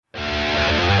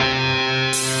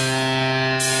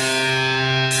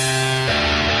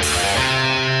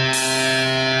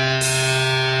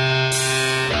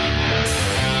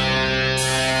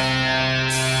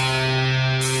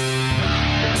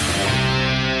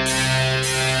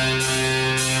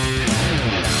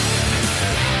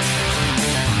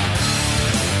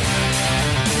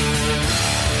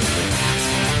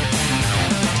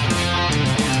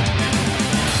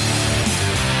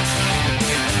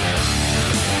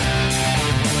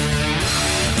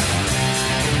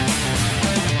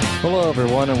Hello,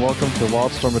 everyone, and welcome to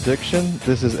Wildstorm Addiction.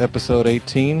 This is episode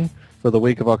 18 for the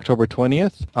week of October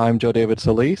 20th. I'm Joe David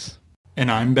Solis.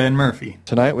 And I'm Ben Murphy.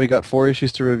 Tonight we got 4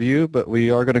 issues to review, but we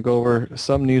are going to go over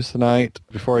some news tonight.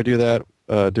 Before I do that,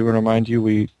 do want to remind you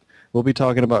we will be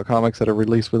talking about comics that are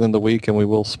released within the week, and we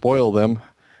will spoil them.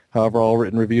 However, all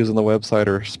written reviews on the website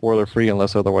are spoiler-free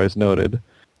unless otherwise noted.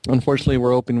 Unfortunately,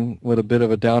 we're opening with a bit of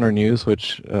a downer news,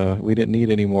 which we didn't need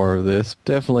any more of this.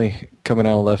 Definitely coming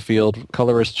out of left field.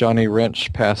 Colorist Johnny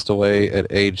Wrench passed away at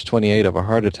age 28 of a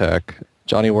heart attack.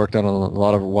 Johnny worked on a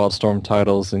lot of Wildstorm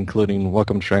titles, including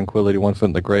Welcome to Tranquility, One Foot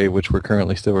in the Grave, which we're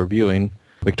currently still reviewing,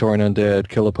 Victorian Undead,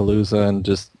 Killapalooza, and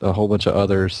just a whole bunch of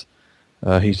others.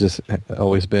 He's just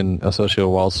always been associated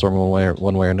with Wildstorm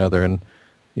one way or another, and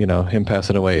you know, him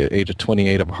passing away at age of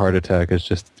 28 of a heart attack is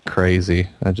just crazy.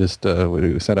 I just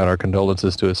we sent out our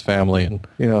condolences to his family, and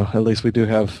you know, at least we do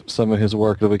have some of his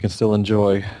work that we can still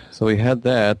enjoy. So we had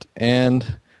that,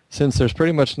 and since there's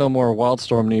pretty much no more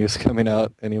Wildstorm news coming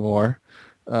out anymore,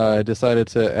 I decided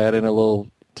to add in a little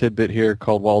tidbit here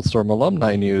called Wildstorm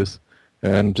Alumni News,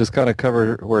 and just kind of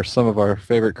cover where some of our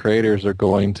favorite creators are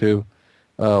going to.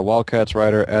 Wildcats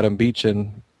writer Adam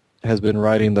Beechin has been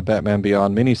writing the Batman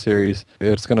Beyond miniseries.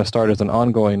 It's going to start as an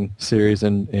ongoing series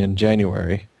in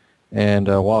January. And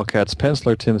Wildcats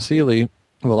penciler Tim Seeley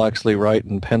will actually write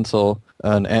and pencil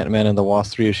an Ant-Man and the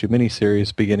Wasp 3-issue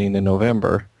miniseries beginning in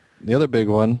November. The other big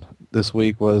one this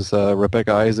week was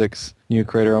Rebecca Isaac's new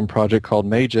creator-owned project called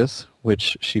Magus,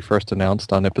 which she first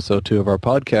announced on episode 2 of our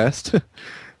podcast.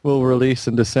 Will release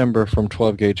in December from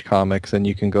 12 Gauge Comics, and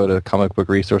you can go to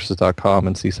comicbookresources.com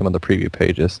and see some of the preview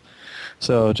pages.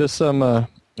 So just some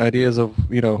ideas of,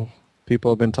 you know, people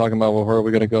have been talking about, well, where are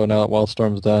we going to go now that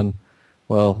Wildstorm's done?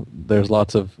 Well, there's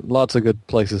lots of good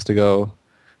places to go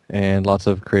and lots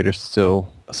of creators to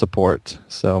still support.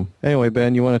 So anyway,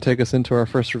 Ben, you want to take us into our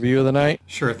first review of the night?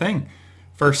 Sure thing.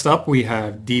 First up, we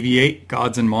have DV8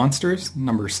 Gods and Monsters,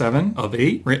 number 7 of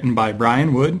 8, written by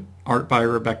Brian Wood, art by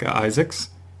Rebecca Isaacs,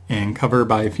 and cover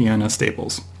by Fiona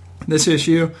Staples. This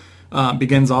issue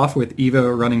begins off with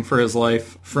Evo running for his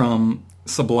life from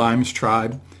Sublime's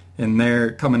tribe, and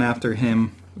they're coming after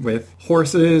him with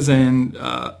horses and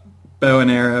bow and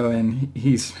arrow, and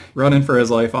he's running for his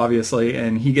life, obviously,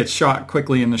 and he gets shot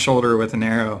quickly in the shoulder with an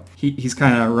arrow. He's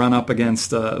kind of run up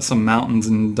against some mountains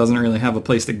and doesn't really have a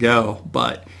place to go,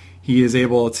 but he is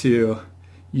able to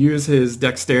use his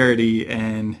dexterity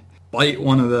and bite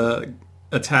one of the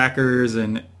attackers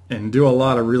and do a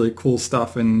lot of really cool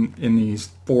stuff in these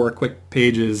 4 quick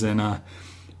pages. And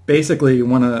basically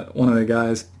one of the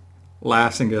guys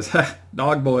laughs and goes, "Ha,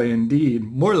 dog boy indeed,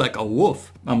 more like a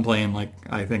wolf." I'm playing like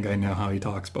I think I know how he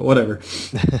talks, but whatever.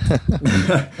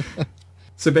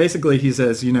 So basically he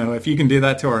says, you know, if you can do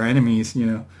that to our enemies, you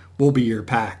know, we'll be your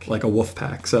pack, like a wolf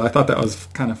pack. So I thought that was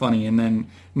kind of funny. And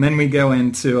then we go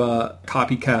into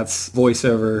Copycat's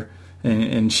voiceover.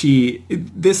 And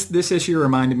this issue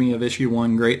reminded me of issue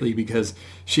 1 greatly because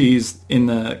she's in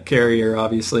the carrier,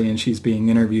 obviously, and she's being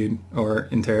interviewed or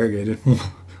interrogated,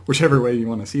 whichever way you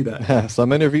want to see that.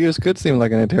 Some interviews could seem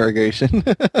like an interrogation.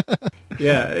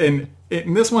 Yeah, and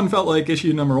this one felt like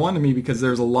issue number 1 to me because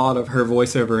there's a lot of her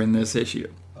voiceover in this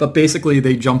issue. But basically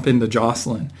they jump into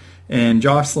Jocelyn, and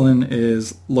Jocelyn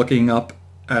is looking up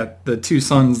at the 2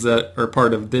 sons that are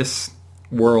part of this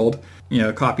world. You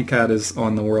know, Copycat is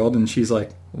on the world, and she's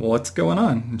like, well, what's going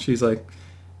on? And she's like,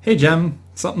 hey, Jem,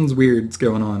 something's weird's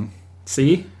going on.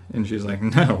 See? And she's like,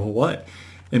 no, what?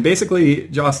 And basically,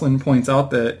 Jocelyn points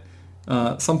out that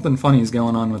something funny is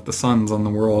going on with the sons on the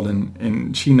world,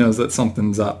 and she knows that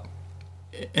something's up.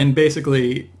 And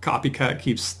basically, Copycat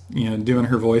keeps, you know, doing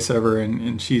her voiceover,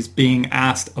 and she's being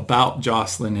asked about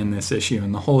Jocelyn in this issue.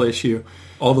 And the whole issue,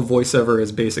 all the voiceover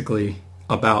is basically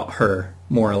about her,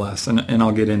 more or less, and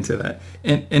I'll get into that.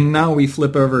 And now we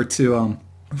flip over to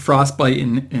Frostbite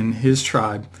and his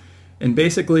tribe, and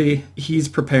basically he's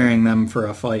preparing them for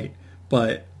a fight.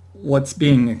 But what's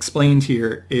being explained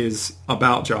here is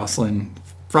about Jocelyn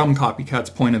from Copycat's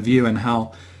point of view and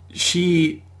how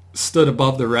she stood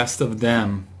above the rest of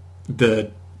them,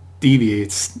 the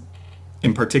Deviates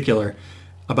in particular,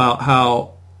 about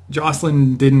how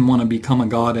Jocelyn didn't want to become a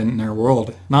god in their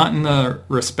world. Not in the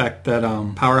respect that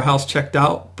Powerhouse checked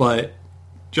out, but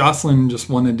Jocelyn just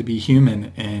wanted to be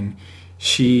human, and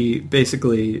she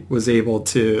basically was able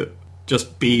to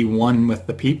just be one with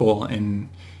the people, and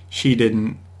she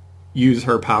didn't use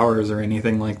her powers or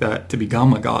anything like that to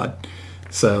become a god.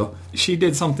 So she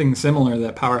did something similar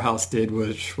that Powerhouse did,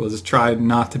 which was try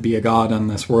not to be a god on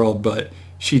this world, but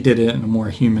she did it in a more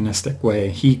humanistic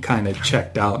way. He kind of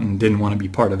checked out and didn't want to be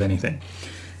part of anything.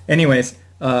 Anyways,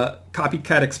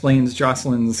 Copycat explains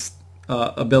Jocelyn's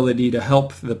ability to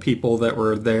help the people that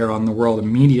were there on the world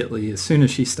immediately as soon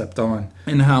as she stepped on,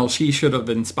 and how she should have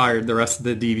inspired the rest of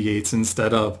the Deviates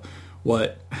instead of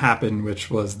what happened, which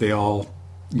was they all,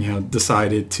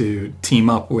 decided to team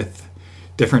up with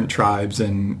different tribes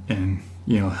and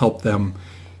help them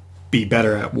be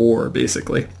better at war,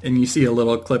 basically. And you see a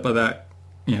little clip of that,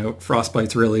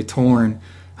 Frostbite's really torn,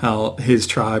 how his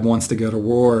tribe wants to go to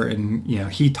war, and,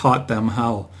 he taught them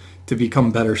how to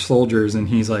become better soldiers, and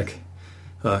he's like,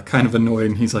 kind of annoyed,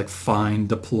 and he's like, fine,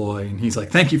 deploy. And he's like,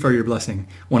 thank you for your blessing,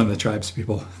 one of the tribe's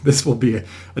people. This will be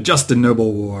a just and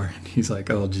noble war. And he's like,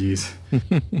 oh, geez.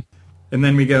 And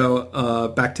then we go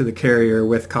back to the carrier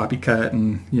with Copycat,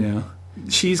 and,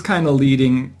 she's kind of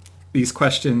leading these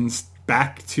questions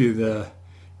back to the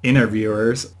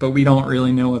interviewers, but we don't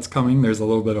really know what's coming. There's a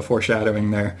little bit of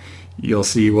foreshadowing there. You'll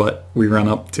see what we run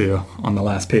up to on the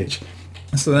last page.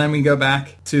 So then we go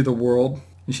back to the world.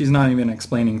 She's not even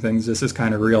explaining things. This is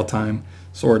kind of real time,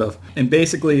 sort of. And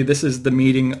basically, this is the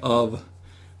meeting of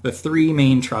the three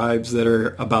main tribes that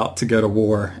are about to go to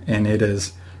war. And it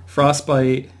is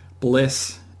Frostbite,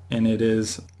 Bliss, and it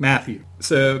is Matthew.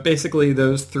 So basically,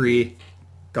 those three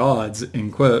gods,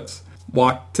 in quotes,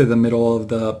 walk to the middle of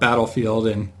the battlefield,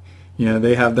 and,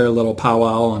 they have their little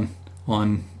powwow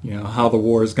on how the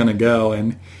war is going to go.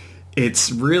 And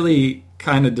it's really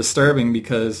kind of disturbing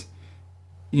because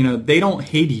they don't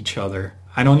hate each other.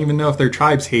 I don't even know if their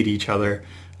tribes hate each other,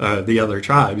 the other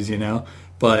tribes,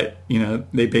 But,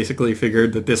 they basically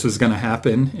figured that this was going to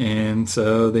happen, and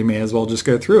so they may as well just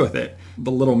go through with it.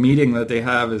 The little meeting that they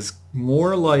have is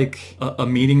more like a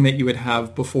meeting that you would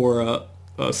have before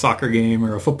a soccer game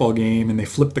or a football game, and they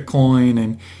flip the coin,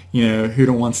 and,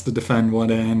 who wants to defend what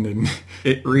end. And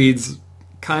it reads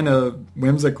kind of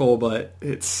whimsical, but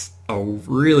it's a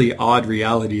really odd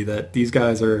reality that these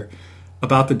guys are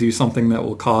about to do something that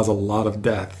will cause a lot of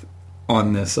death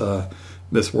on this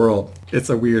world. It's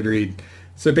a weird read.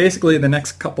 So basically, the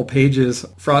next couple pages,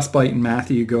 Frostbite and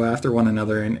Matthew go after one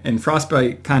another, and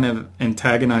Frostbite kind of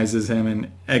antagonizes him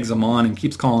and eggs him on and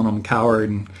keeps calling him coward,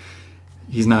 and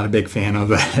he's not a big fan of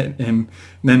that. And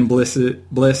then Bliss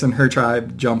and her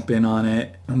tribe jump in on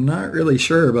it. I'm not really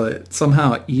sure, but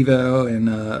somehow Evo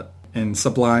and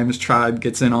Sublime's tribe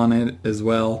gets in on it as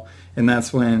well. And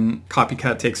that's when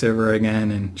Copycat takes over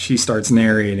again, and she starts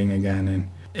narrating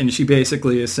again. And she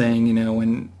basically is saying,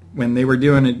 when they were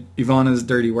doing Ivana's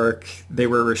dirty work, they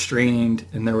were restrained,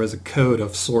 and there was a code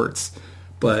of sorts.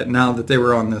 But now that they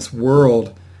were on this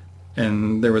world,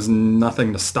 and there was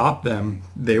nothing to stop them,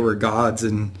 they were gods,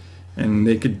 and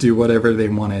they could do whatever they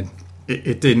wanted.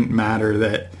 It didn't matter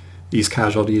that these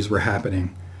casualties were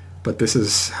happening. But this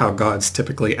is how gods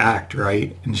typically act,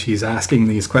 right? And she's asking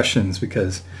these questions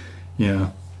because,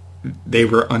 they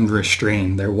were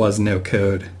unrestrained. There was no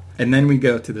code. And then we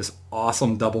go to this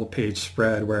awesome double-page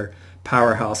spread where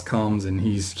Powerhouse comes, and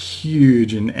he's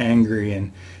huge and angry,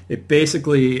 and it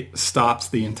basically stops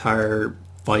the entire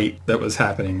fight that was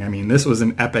happening. I mean, this was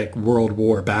an epic World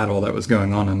War battle that was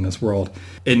going on in this world.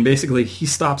 And basically, he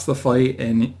stops the fight,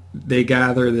 and they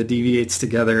gather the Deviates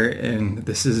together, and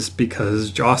this is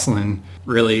because Jocelyn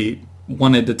really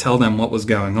wanted to tell them what was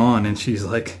going on, and she's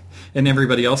like... And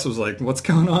everybody else was like, what's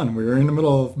going on? We were in the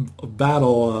middle of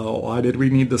battle. Why did we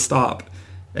need to stop?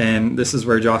 And this is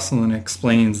where Jocelyn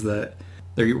explains that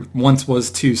there once was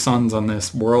two suns on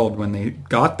this world when they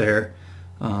got there.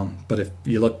 But if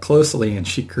you look closely, and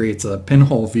she creates a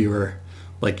pinhole viewer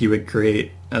like you would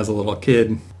create as a little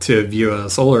kid to view a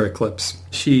solar eclipse,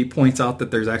 she points out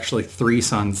that there's actually three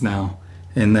suns now,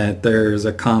 and that there's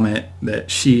a comet that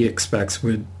she expects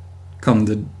would come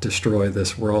to destroy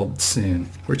this world soon,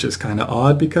 which is kind of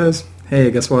odd because,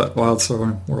 hey, guess what?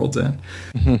 Wildstorm world's in.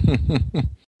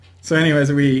 So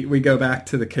anyways, we go back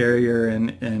to the carrier,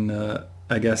 and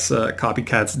I guess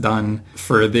Copycat's done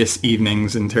for this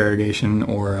evening's interrogation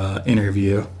or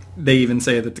interview. They even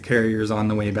say that the carrier's on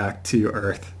the way back to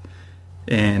Earth,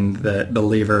 and that they'll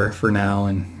leave her for now,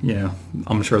 and,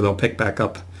 I'm sure they'll pick back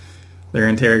up their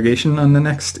interrogation on the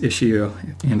next issue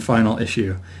and final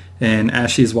issue. And as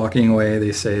she's walking away,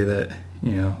 they say that,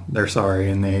 they're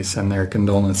sorry, and they send their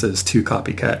condolences to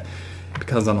Copycat.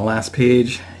 Because on the last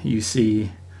page, you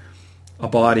see a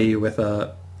body with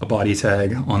a body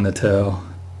tag on the toe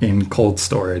in cold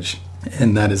storage.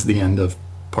 And that is the end of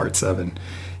part 7.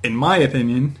 In my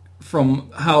opinion, from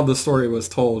how the story was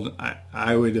told,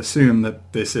 I would assume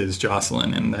that this is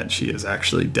Jocelyn and that she is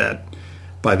actually dead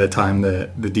by the time the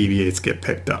Deviates get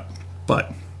picked up.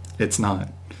 But it's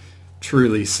not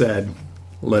truly said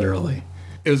literally.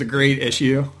 It was a great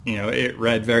issue. It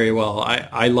read very well.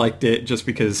 I liked it just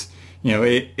because,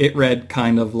 it read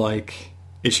kind of like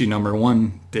issue number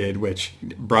 1 did, which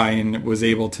Brian was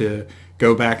able to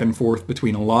go back and forth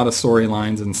between a lot of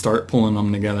storylines and start pulling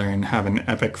them together and have an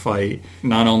epic fight.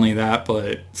 Not only that,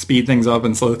 but speed things up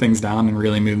and slow things down and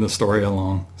really move the story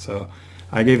along. So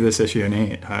I gave this issue an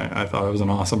 8. I thought it was an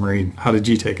awesome read. How did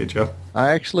you take it, Joe? I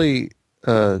actually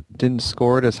didn't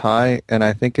score it as high, and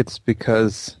I think it's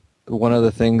because one of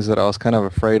the things that I was kind of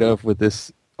afraid of with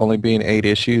this only being 8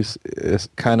 issues is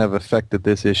kind of affected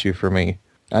this issue for me.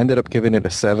 I ended up giving it a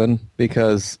 7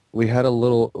 because we had a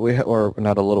lot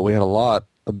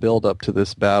of build up to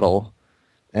this battle,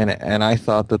 and I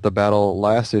thought that the battle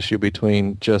last issue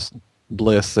between just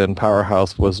Bliss and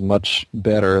Powerhouse was much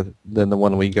better than the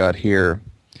one we got here.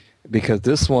 Because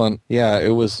this one, yeah,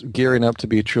 it was gearing up to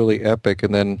be truly epic,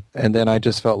 and then I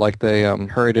just felt like they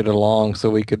hurried it along so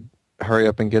we could hurry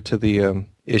up and get to the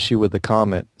issue with the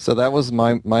comet. So that was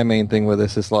my main thing with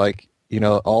this, is like, you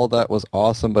know, all that was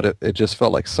awesome, but it just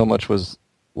felt like so much was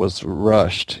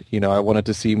rushed. You know, I wanted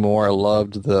to see more. I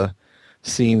loved the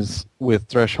scenes with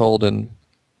Threshold and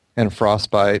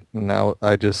Frostbite, and now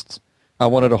I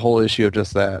wanted a whole issue of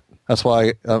just that. That's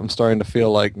why I'm starting to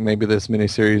feel like maybe this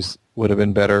miniseries would have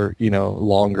been better, you know,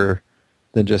 longer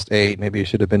than just 8. Maybe it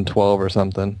should have been 12 or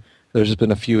something. There's just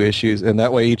been a few issues, and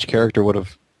that way each character would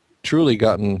have truly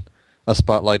gotten a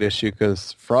spotlight issue,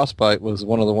 because Frostbite was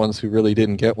one of the ones who really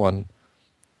didn't get one.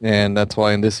 And that's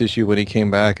why in this issue, when he came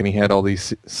back and he had all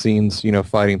these scenes, you know,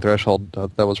 fighting Threshold,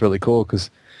 that was really cool, because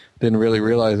didn't really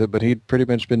realize it, but he'd pretty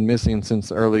much been missing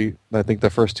since early, I think the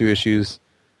first 2 issues,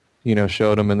 you know,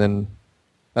 showed him. And then,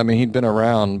 I mean, he'd been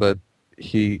around, but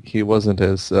he wasn't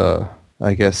as,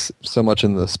 I guess, so much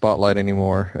in the spotlight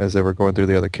anymore as they were going through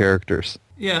the other characters.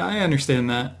 Yeah, I understand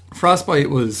that.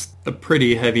 Frostbite was a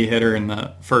pretty heavy hitter in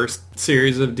the first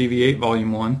series of DV8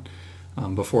 Volume 1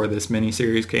 before this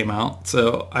miniseries came out.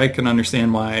 So I can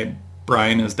understand why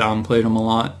Brian has downplayed him a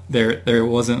lot. There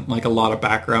wasn't like a lot of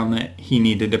background that he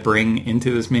needed to bring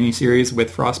into this miniseries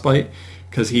with Frostbite,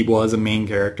 because he was a main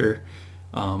character.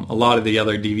 A lot of the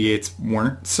other DV8s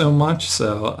weren't so much,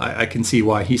 so I can see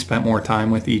why he spent more time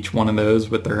with each one of those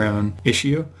with their own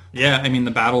issue. Yeah, I mean,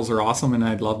 the battles are awesome, and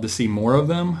I'd love to see more of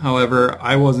them. However,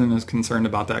 I wasn't as concerned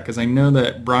about that, because I know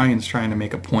that Brian's trying to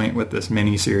make a point with this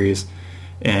miniseries,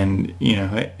 and, you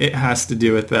know, it has to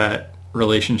do with that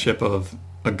relationship of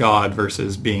a god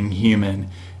versus being human,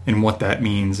 and what that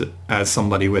means as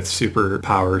somebody with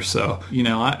superpowers. So, you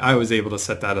know, I was able to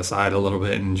set that aside a little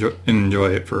bit and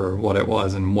enjoy it for what it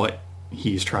was and what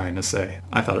he's trying to say.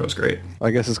 I thought it was great.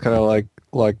 I guess it's kind of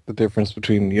like the difference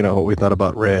between, you know, what we thought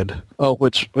about Red. Oh,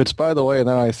 which by the way,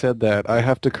 now I said that, I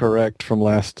have to correct from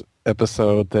last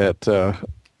episode that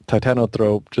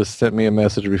Titanothrope just sent me a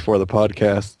message before the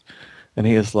podcast, and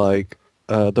he is like,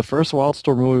 the first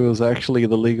Wildstorm movie was actually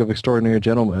The League of Extraordinary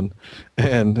Gentlemen.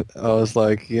 And I was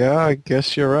like, yeah, I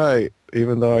guess you're right,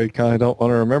 even though I kind of don't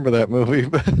want to remember that movie.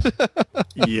 But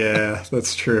yeah,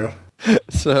 that's true.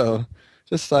 So,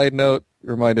 just side note,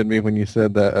 reminded me when you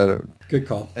said that. Good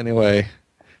call. Anyway,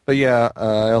 but yeah,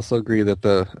 I also agree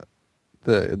that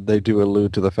they do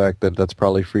allude to the fact that that's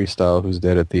probably Freestyle who's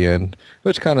dead at the end,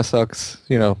 which kind of sucks.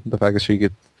 You know, the fact that she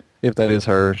gets, if that is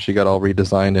her, she got all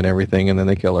redesigned and everything, and then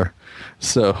they kill her.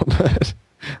 So, but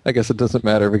I guess it doesn't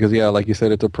matter, because, yeah, like you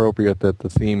said, it's appropriate that the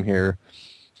theme here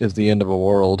is the end of a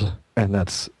world, and that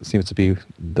seems to be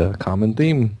the common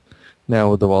theme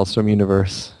now with the Wildstorm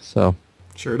universe. So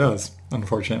sure does,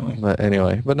 unfortunately. But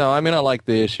anyway, but no, I mean, I like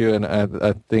the issue, and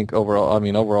I think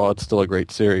overall it's still a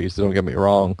great series. Don't get me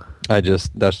wrong.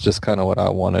 That's just kind of what I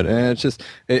wanted, and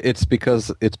it's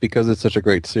because it's such a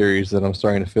great series that I'm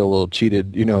starting to feel a little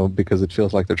cheated, you know, because it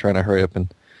feels like they're trying to hurry up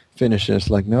and finish it. It's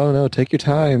like, no, take your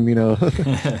time, you know,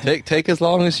 take as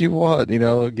long as you want, you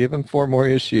know, give him 4 more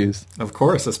issues. Of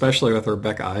course, especially with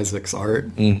Rebecca Isaac's art.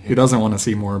 Mm-hmm. Who doesn't want to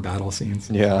see more battle scenes?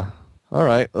 Yeah. All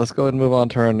right, let's go ahead and move on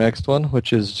to our next one,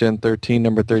 which is Gen 13,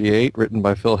 number 38, written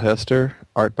by Phil Hester,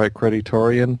 art by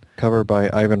Creditorian, cover by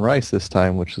Ivan Rice this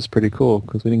time, which is pretty cool,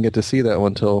 because we didn't get to see that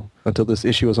one until this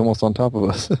issue was almost on top of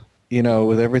us. You know,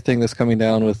 with everything that's coming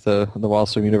down with the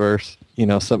Wildstorm universe, you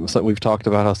know, some we've talked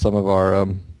about how some of our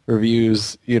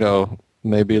reviews, you know,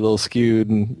 may be a little skewed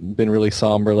and been really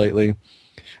somber lately.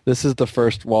 This is the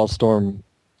first Wildstorm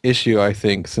issue, I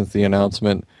think, since the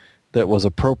announcement that was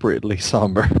appropriately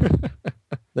somber.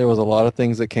 There was a lot of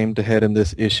things that came to head in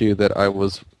this issue that I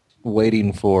was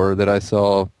waiting for, that I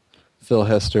saw Phil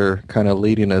Hester kind of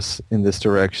leading us in this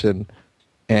direction,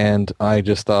 and I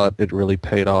just thought it really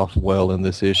paid off well in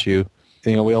this issue.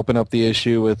 You know, we open up the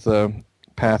issue with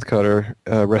Pathcutter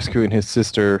rescuing his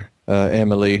sister,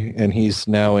 Emily, and he's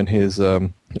now in his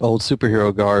old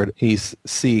superhero guard. He's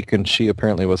Seek, and she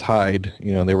apparently was Hyde.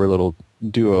 You know, they were little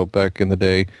duo back in the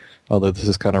day, although this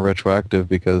is kind of retroactive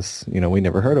because, we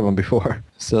never heard of them before.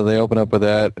 So they open up with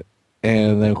that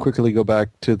and then quickly go back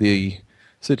to the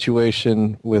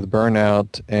situation with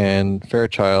Burnout and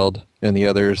Fairchild and the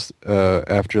others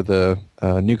after the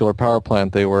nuclear power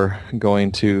plant. They were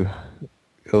going to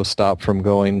go stop from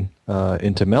going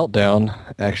into meltdown,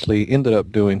 actually ended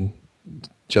up doing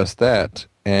just that.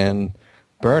 And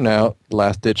Burnout,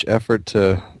 last-ditch effort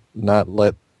to not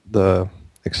let the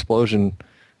explosion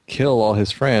kill all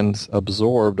his friends,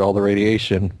 absorbed all the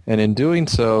radiation. And in doing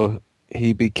so,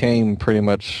 he became pretty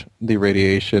much the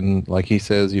radiation. Like he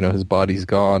says, his body's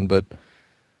gone, but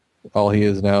all he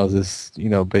is now is this,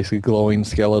 basically glowing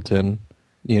skeleton.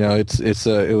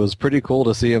 It was pretty cool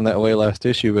to see him that way last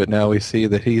issue, but now we see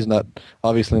that he's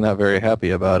obviously not very happy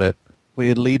about it.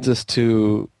 It leads us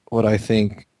to what I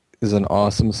think is an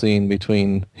awesome scene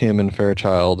between him and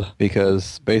Fairchild,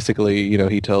 because basically,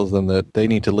 he tells them that they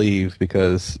need to leave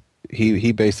because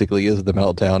he basically is the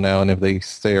meltdown now, and if they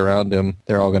stay around him,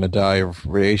 they're all going to die of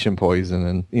radiation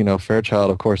poison. And,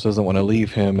 Fairchild, of course, doesn't want to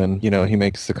leave him, and, he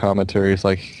makes the commentary. It's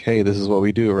like, hey, this is what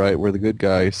we do, right? We're the good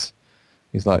guys.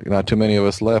 He's like, not too many of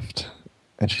us left.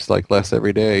 And she's like, less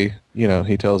every day.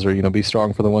 He tells her, be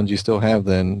strong for the ones you still have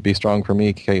then. Be strong for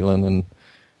me, Caitlin,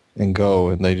 and go.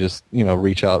 And they just,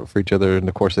 reach out for each other. And,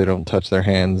 of course, they don't touch their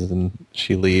hands. And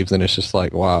she leaves. And it's just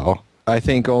like, wow. I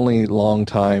think only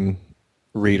long-time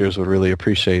readers would really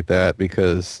appreciate that,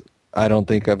 because I don't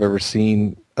think I've ever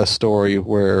seen a story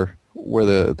where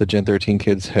the Gen 13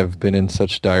 kids have been in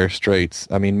such dire straits.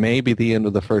 I mean, maybe the end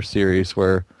of the first series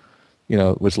where,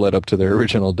 which led up to their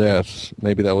original deaths.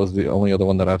 Maybe that was the only other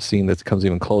one that I've seen that comes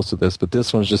even close to this, but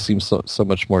this one just seems so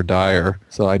much more dire.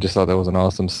 So I just thought that was an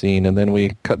awesome scene. And then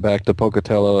we cut back to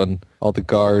Pocatello, and all the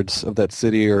guards of that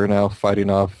city are now fighting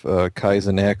off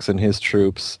Kaizen X and his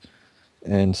troops.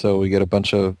 And so we get a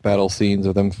bunch of battle scenes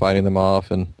of them fighting them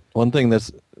off. And one thing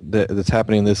that's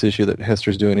happening in this issue that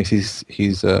Hester's doing is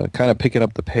he's kind of picking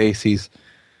up the pace. He's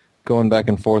going back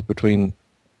and forth between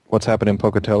what's happening in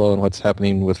Pocatello and what's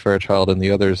happening with Fairchild and the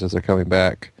others as they're coming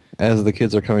back. As the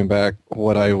kids are coming back,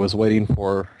 what I was waiting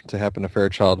for to happen to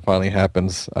Fairchild finally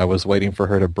happens. I was waiting for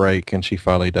her to break, and she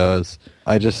finally does.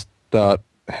 I just thought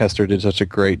Hester did such a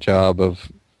great job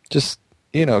of just,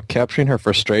 capturing her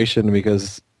frustration,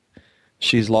 because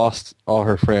she's lost all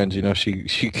her friends.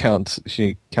 She counts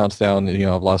down,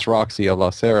 I've lost Roxy, I've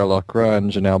lost Sarah, I've lost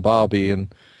Grunge, and now Bobby,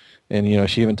 and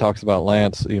she even talks about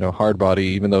Lance, Hardbody,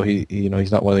 even though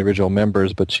he's not one of the original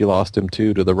members, but she lost him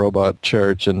too to the robot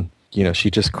church, and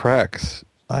she just cracks.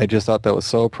 I just thought that was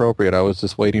so appropriate. I was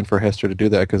just waiting for Hester to do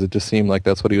that, because it just seemed like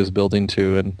that's what he was building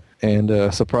to.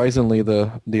 And surprisingly,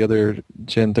 the other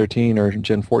Gen 13 or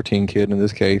Gen 14 kid in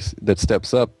this case that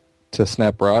steps up to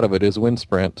snap her out of it is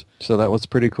Windsprint. So that was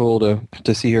pretty cool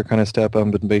to see her kind of step up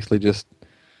and basically just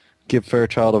give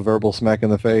Fairchild a verbal smack in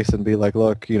the face and be like,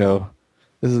 look,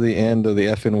 this is the end of the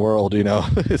effing world,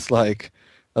 It's like,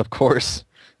 of course,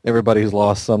 everybody's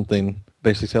lost something.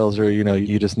 Basically tells her,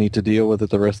 you just need to deal with it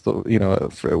the rest of,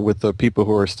 with the people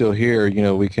who are still here,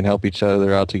 we can help each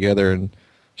other out together. And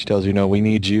she tells you, we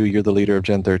need you. You're the leader of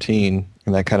Gen 13.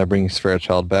 And that kind of brings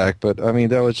Fairchild back. But, I mean,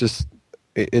 that was just,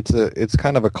 it's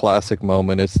kind of a classic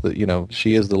moment. It's the,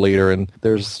 she is the leader. And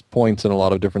there's points in a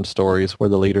lot of different stories where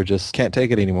the leader just can't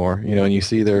take it anymore, and you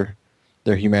see their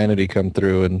humanity come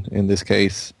through, and in this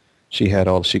case, she had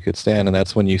all she could stand, and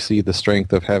that's when you see the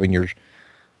strength of having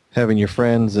your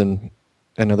friends and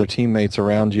other teammates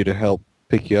around you to help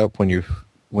pick you up when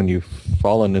you've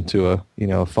fallen into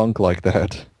a funk like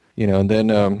that, And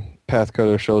then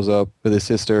Pathcutter shows up with his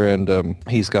sister, and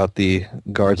he's got the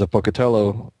guards of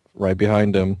Pocatello right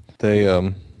behind him. They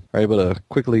are able to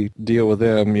quickly deal with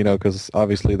them, because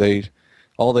obviously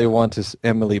all they want is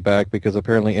Emily back, because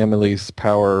apparently Emily's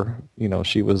power,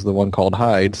 she was the one called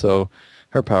Hyde, so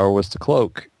her power was to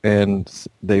cloak, and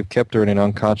they've kept her in an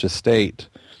unconscious state,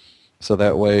 so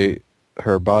that way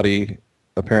her body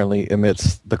apparently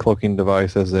emits the cloaking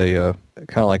device as a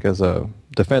kind of like as a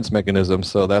defense mechanism.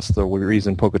 So that's the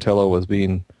reason Pocatello was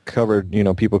being covered.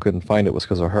 People couldn't find it was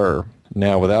because of her.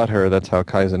 Now without her, that's how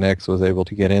Kaizen X was able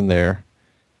to get in there,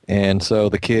 and so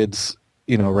the kids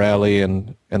rally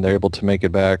and they're able to make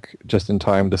it back just in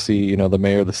time to see, the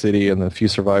mayor of the city and the few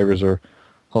survivors are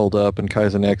holed up, and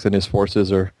Kaizen X and his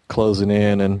forces are closing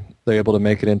in, and they're able to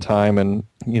make it in time. And,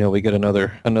 we get another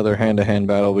hand-to-hand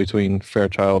battle between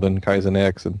Fairchild and Kaizen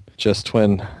X, and just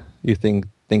when you think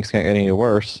things can't get any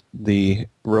worse, the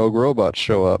rogue robots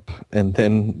show up, and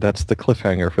then that's the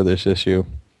cliffhanger for this issue.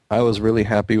 I was really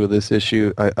happy with this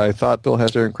issue. I thought Bill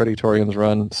Hester and Creditorian's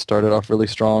run started off really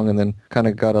strong and then kind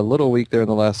of got a little weak there in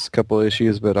the last couple of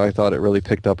issues, but I thought it really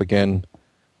picked up again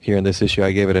here in this issue.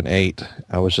 I gave it an 8.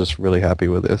 I was just really happy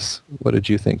with this. What did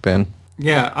you think, Ben?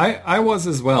 Yeah, I was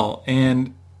as well.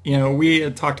 And, we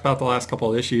had talked about the last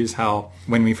couple of issues, how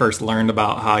when we first learned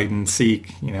about hide and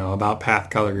seek, about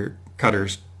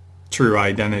Cutter's true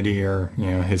identity or,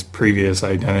 his previous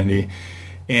identity.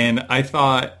 And I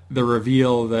thought the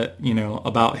reveal that,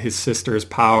 about his sister's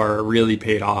power really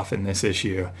paid off in this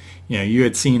issue. You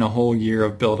had seen a whole year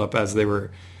of buildup as the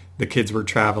kids were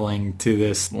traveling to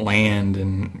this land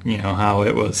and, how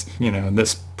it was,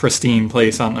 this pristine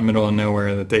place out in the middle of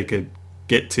nowhere that they could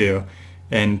get to.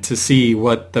 And to see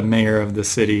what the mayor of the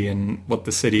city and what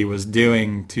the city was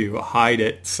doing to hide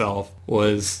itself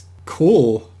was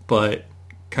cool, but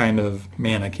kind of,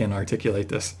 man, I can't articulate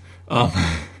this.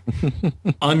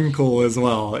 Uncool as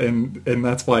well, and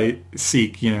that's why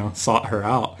Seek sought her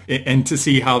out, and to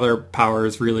see how their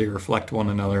powers really reflect one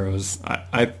another was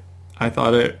I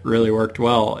thought it really worked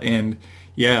well. And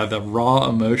yeah, the raw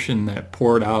emotion that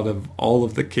poured out of all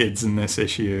of the kids in this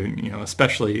issue,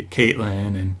 especially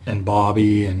Caitlin and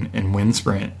Bobby and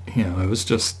Windsprint, it was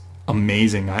just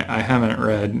amazing. I haven't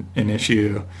read an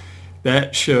issue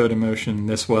that showed emotion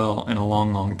this well in a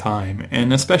long, long time,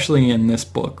 and especially in this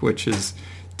book, which is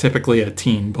typically a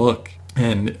teen book.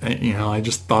 And, I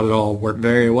just thought it all worked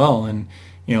very well. And,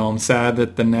 I'm sad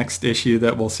that the next issue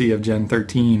that we'll see of Gen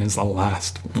 13 is the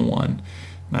last one.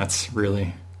 That's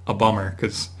really a bummer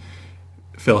because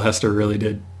Phil Hester really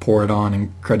did pour it on,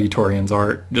 and Creditorian's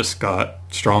art just got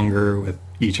stronger with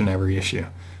each and every issue.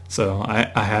 So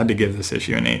I had to give this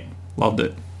issue an 8. Loved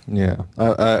it. Yeah,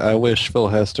 I wish Phil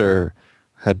Hester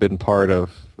had been part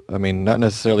of, not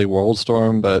necessarily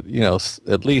Worldstorm, but,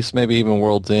 at least maybe even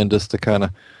World's End, just to kind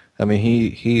of,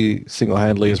 he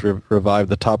single-handedly has revived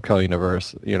the Top Cow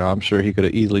universe. I'm sure he could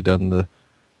have easily done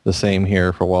the same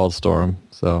here for Wildstorm.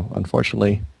 So,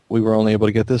 unfortunately, we were only able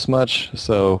to get this much,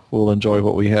 so we'll enjoy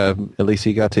what we have. At least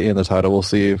he got to end the title. We'll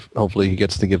see if, hopefully, he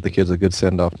gets to give the kids a good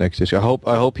send-off next issue.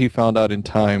 I hope he found out in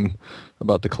time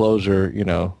about the closure,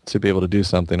 to be able to do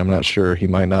something. I'm not sure. He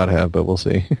might not have, but we'll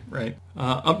see. Right.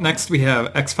 Up next, we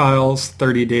have X-Files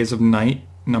 30 Days of Night,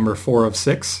 number 4 of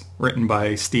 6, written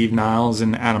by Steve Niles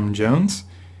and Adam Jones.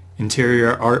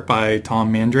 Interior art by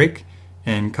Tom Mandrake,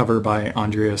 and cover by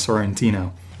Andrea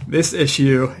Sorrentino. This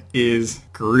issue is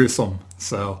gruesome,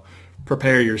 so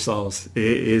prepare yourselves. It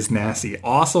is nasty.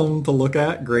 Awesome to look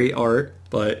at, great art,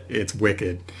 but it's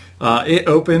wicked. It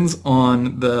opens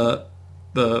on the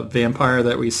vampire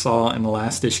that we saw in the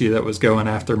last issue that was going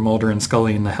after Mulder and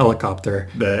Scully in the helicopter,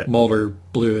 that Mulder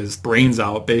blew his brains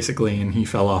out basically and he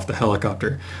fell off the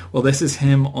helicopter. Well, this is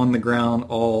him on the ground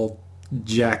all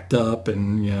jacked up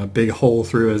and big hole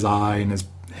through his eye and his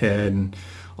head and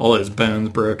all his bones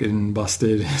broken and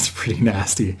busted. It's pretty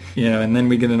nasty. And then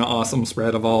we get an awesome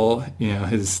spread of all,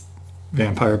 his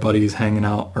vampire buddies hanging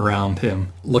out around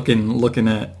him, looking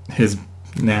at his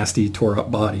nasty tore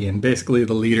up body. And basically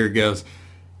the leader goes,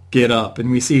 "Get up."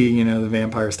 And we see, the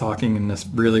vampires talking in this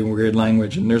really weird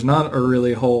language, and there's not a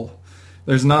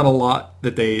lot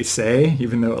that they say,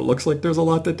 even though it looks like there's a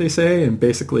lot that they say. And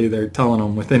basically they're telling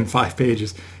them within 5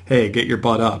 pages, hey, get your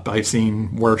butt up. I've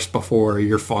seen worse before.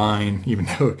 You're fine. Even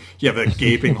though you have a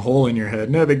gaping hole in your head.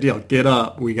 No big deal. Get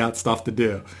up. We got stuff to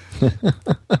do.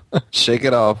 Shake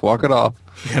it off. Walk it off.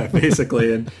 Yeah,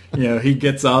 basically. And, he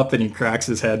gets up and he cracks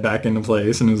his head back into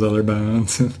place and his other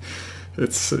bones.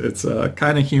 It's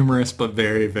kind of humorous, but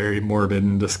very, very morbid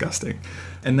and disgusting.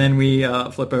 And then we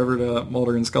flip over to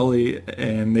Mulder and Scully,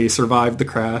 and they survived the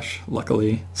crash,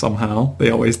 luckily, somehow. They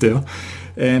always do.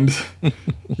 And,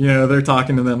 they're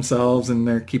talking to themselves, and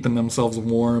they're keeping themselves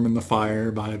warm in the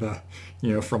fire by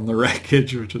the, from the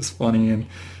wreckage, which is funny. And,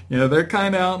 they're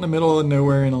kind of out in the middle of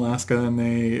nowhere in Alaska, and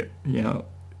they,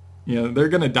 they're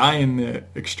going to die in the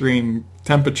extreme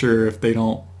temperature if they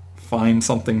don't find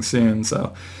something soon.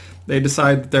 So they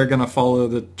decide that they're going to follow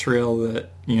the trail that,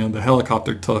 the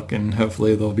helicopter took, and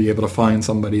hopefully they'll be able to find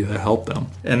somebody to help them.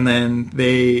 And then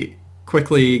they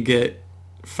quickly get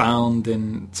found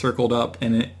and circled up,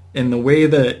 and in the way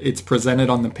that it's presented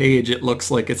on the page, it looks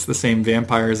like it's the same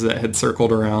vampires that had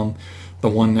circled around the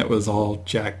one that was all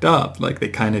jacked up. Like they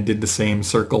kind of did the same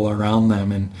circle around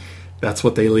them, and that's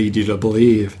what they lead you to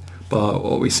believe. But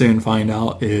what we soon find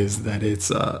out is that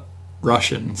it's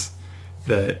Russians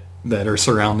that are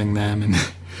surrounding them, and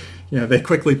they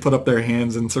quickly put up their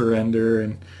hands and surrender,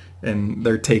 and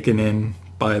they're taken in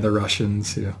by the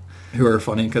Russians, who are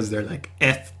funny because they're like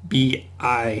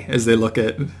FBI as they look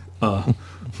at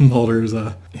Mulder's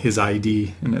his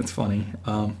ID, and it's funny.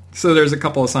 So there's a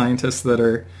couple of scientists that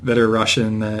are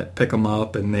Russian that pick them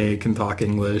up, and they can talk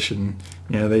English, and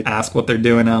they ask what they're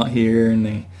doing out here, and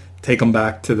they take them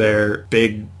back to their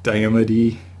big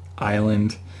Diomede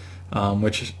island,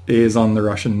 which is on the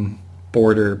Russian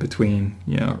border between,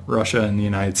 Russia and the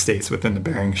United States within the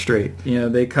Bering Strait.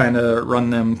 They kind of run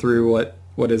them through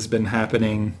what has been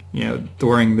happening,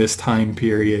 during this time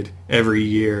period every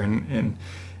year, and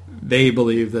they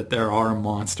believe that there are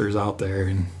monsters out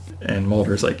there, and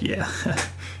Mulder's like, yeah.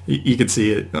 You could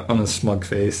see it on his smug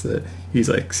face that he's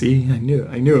like, see, I knew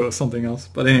it was something else.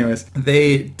 But anyways,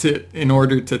 in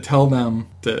order to tell them,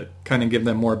 to kind of give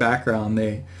them more background,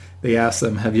 they ask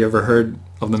them, have you ever heard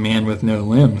of the man with no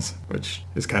limbs? Which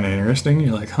is kind of interesting.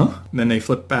 You're like, huh? And then they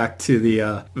flip back to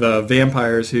the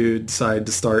vampires who decide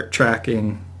to start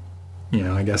tracking,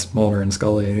 I guess Mulder and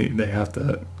Scully. They have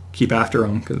to keep after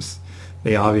them because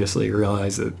they obviously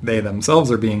realize that they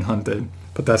themselves are being hunted.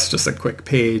 But that's just a quick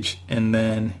page. And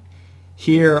then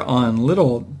here on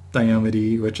Little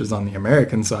Diomede, which is on the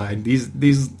American side,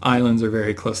 these islands are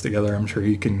very close together. I'm sure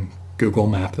you can Google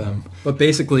map them. But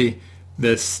basically,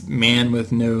 this man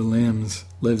with no limbs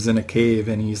lives in a cave,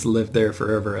 and he's lived there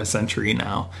for over a century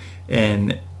now.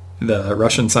 And the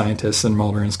Russian scientists and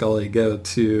Mulder and Scully go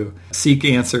to seek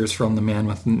answers from the man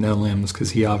with no limbs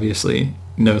because he obviously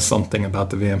knows something about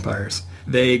the vampires.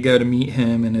 They go to meet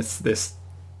him, and it's this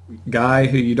guy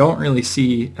who you don't really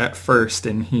see at first,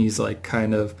 and he's like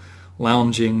kind of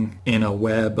lounging in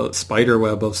a spider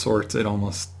web of sorts. It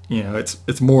almost,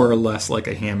 it's more or less like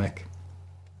a hammock.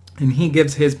 And he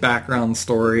gives his background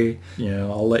story.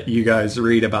 I'll let you guys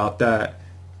read about that.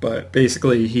 But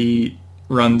basically he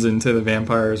runs into the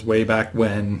vampires way back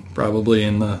when, probably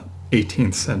in the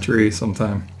 18th century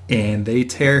sometime. And they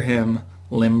tear him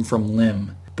limb from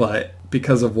limb. But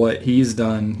because of what he's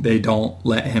done, they don't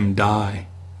let him die.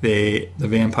 The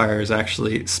vampires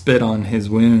actually spit on his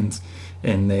wounds,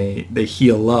 and they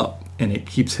heal up, and it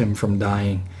keeps him from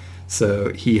dying.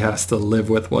 So he has to live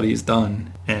with what he's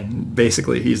done, and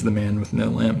basically he's the man with no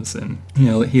limbs. And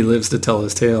he lives to tell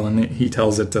his tale, and he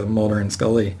tells it to Mulder and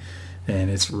Scully,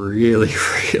 and it's really,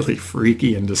 really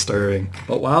freaky and disturbing.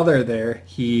 But while they're there,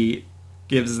 he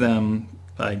gives them,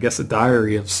 I guess, a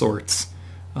diary of sorts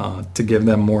to give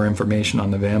them more information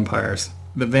on the vampires.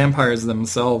 The vampires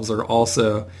themselves are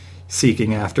also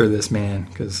seeking after this man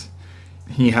because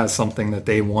he has something that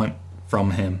they want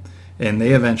from him. And they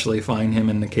eventually find him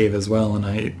in the cave as well. And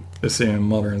I assume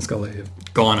Mulder and Scully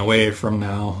have gone away from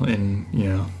now and,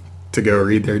 to go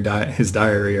read his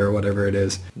diary or whatever it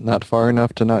is. Not far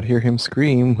enough to not hear him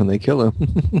scream when they kill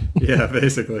him. Yeah,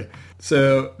 basically.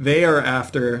 So they are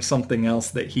after something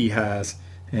else that he has.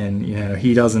 And,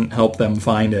 he doesn't help them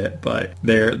find it, but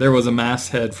there was a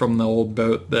masthead from the old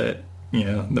boat that,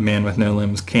 the man with no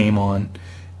limbs came on,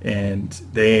 and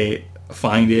they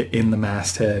find it in the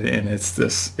masthead, and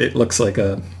it looks like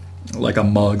a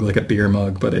mug, like a beer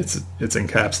mug, but it's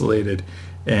encapsulated,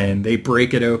 and they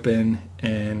break it open,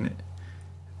 and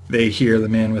they hear the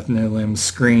man with no limbs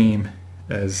scream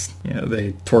as,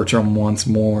 they torture him once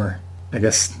more. I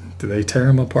guess, do they tear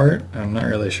him apart? I'm not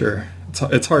really sure.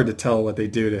 It's hard to tell what they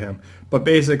do to him. But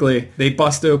basically, they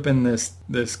bust open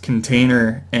this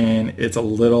container, and it's a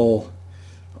little...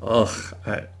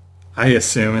 I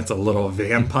assume it's a little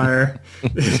vampire.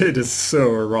 It is so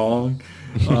wrong.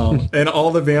 And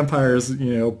all the vampires,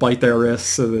 bite their wrists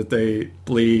so that they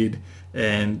bleed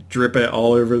and drip it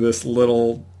all over this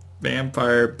little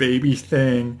vampire baby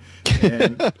thing.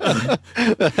 And,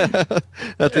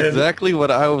 That's exactly what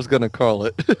I was going to call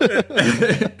it.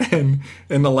 And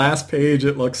in the last page,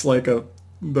 it looks like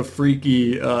the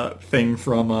freaky thing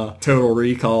from Total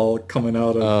Recall coming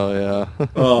out of... Oh, yeah.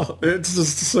 Oh, it's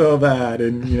just so bad.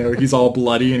 And, he's all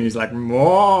bloody, and he's like,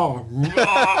 "More,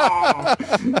 more."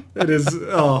 It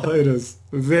is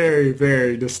very,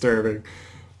 very disturbing.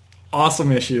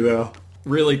 Awesome issue, though.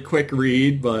 Really quick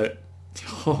read, but,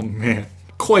 oh, man.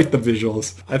 Quite the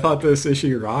visuals. I thought this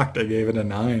issue rocked. I gave it a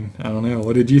 9. I don't know.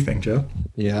 What did you think, Joe?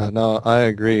 Yeah, no, I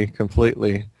agree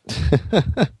completely.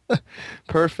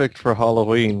 Perfect for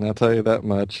Halloween, I'll tell you that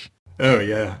much. Oh,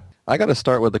 yeah. I got to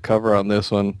start with the cover on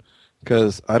this one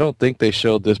because I don't think they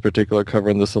showed this particular cover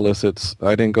in the solicits.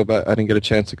 I didn't get a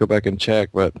chance to go back and check,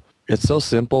 but it's so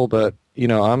simple. But,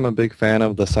 I'm a big fan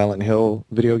of the Silent Hill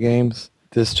video games.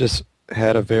 This just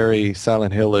had a very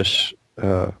Silent Hill-ish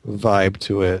vibe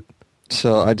to it.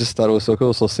 So I just thought it was so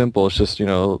cool, so simple. It's just,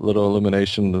 a little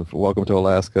illumination of Welcome to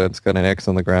Alaska. It's got an X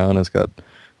on the ground. It's got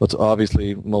what's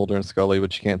obviously Mulder and Scully,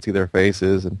 but you can't see their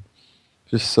faces. And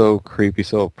just so creepy,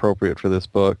 so appropriate for this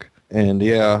book. And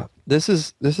yeah, this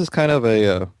is kind of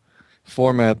a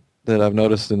format that I've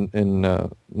noticed in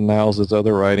Niles'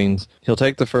 other writings. He'll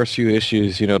take the first few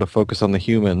issues, to focus on the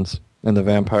humans. And the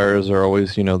vampires are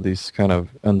always, these kind of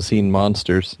unseen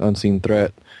monsters, unseen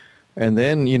threat. And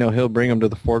then, he'll bring them to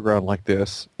the foreground like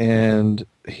this. And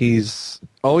he's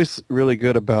always really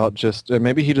good about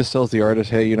maybe he just tells the artist,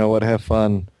 hey, you know what, have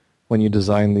fun when you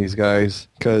design these guys.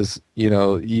 Because,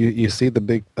 you see the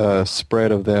big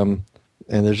spread of them,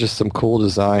 and there's just some cool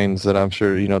designs that I'm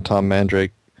sure, Tom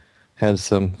Mandrake had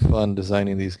some fun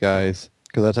designing these guys.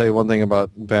 Because I tell you one thing about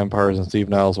vampires in Steve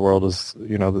Niles' world is,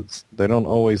 they don't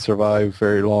always survive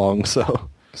very long.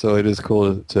 So it is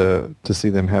cool to see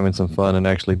them having some fun and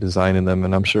actually designing them.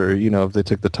 And I'm sure, if they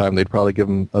took the time, they'd probably give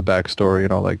them a backstory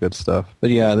and all that good stuff. But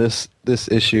yeah, this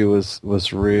issue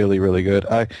was really, really good.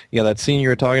 That scene you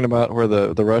were talking about where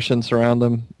the Russians surround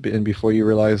them and before you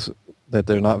realize that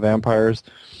they're not vampires.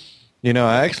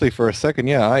 I actually, for a second,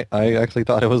 I actually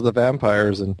thought it was the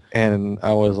vampires. And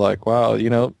I was like, wow,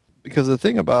 because the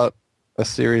thing about a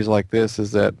series like this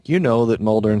is that that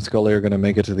Mulder and Scully are going to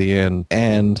make it to the end.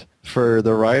 And for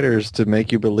the writers to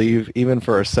make you believe even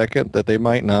for a second that they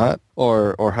might not,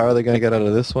 or how are they going to get out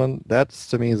of this one, that's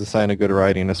to me is a sign of good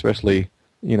writing, especially,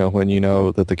 when you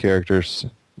know that the characters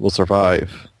will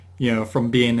survive. From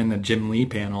being in the Jim Lee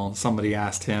panel, somebody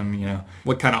asked him,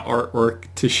 what kind of artwork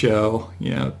to show,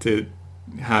 to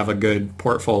have a good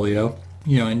portfolio.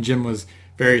 And Jim was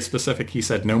very specific. He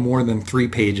said no more than 3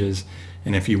 pages.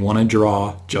 And if you want to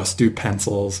draw, just do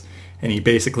pencils. And he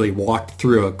basically walked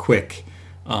through a quick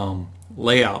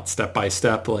layout step by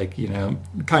step, like,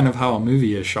 kind of how a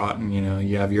movie is shot. And,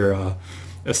 you have your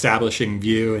establishing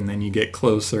view, and then you get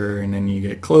closer, and then you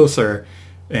get closer.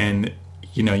 And,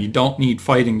 you don't need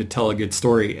fighting to tell a good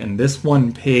story. And this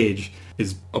one page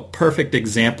is a perfect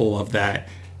example of that.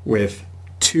 With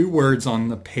 2 words on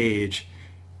the page,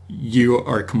 you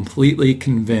are completely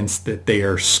convinced that they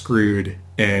are screwed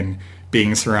and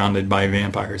being surrounded by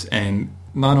vampires. And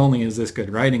not only is this good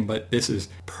writing, but this is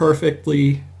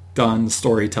perfectly done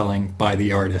storytelling by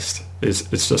the artist. This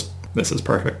is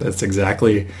perfect. That's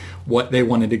exactly what they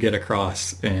wanted to get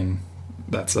across, and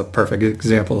that's a perfect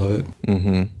example of it.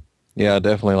 Mm-hmm. Yeah,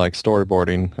 definitely like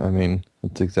storyboarding. I mean,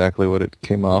 that's exactly what it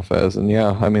came off as. And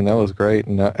yeah, I mean, that was great.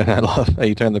 And I love how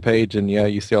you turn the page and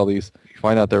you see all these, you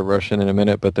find out they're Russian in a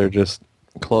minute, but they're just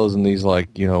closing these like,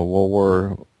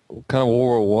 World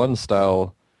War One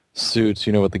style suits,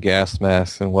 with the gas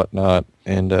masks and whatnot.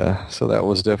 And so that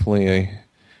was definitely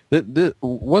the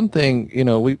one thing,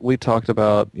 we talked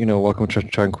about, Welcome to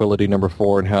Tranquility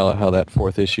 #4 and how that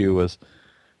 4th issue was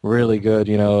really good.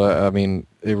 I mean,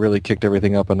 it really kicked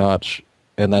everything up a notch.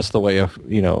 And that's the way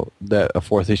that a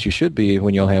 4th issue should be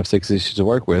when you'll have 6 issues to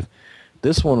work with.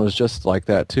 This one was just like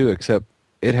that too, except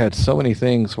it had so many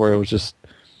things where it was just,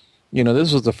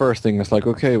 this was the first thing. It's like,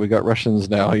 okay, we got Russians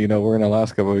now. We're in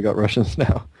Alaska, but we got Russians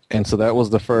now. And so that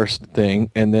was the first thing.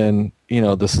 And then,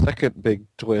 the second big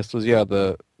twist was,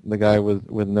 the guy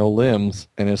with no limbs.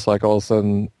 And it's like all of a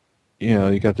sudden,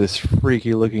 you got this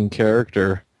freaky looking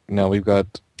character. Now we've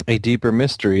got a deeper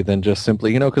mystery than just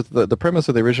simply, because the premise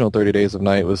of the original 30 Days of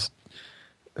Night was,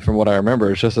 from what I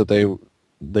remember, it's just that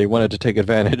they wanted to take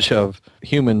advantage of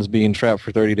humans being trapped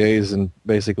for 30 days and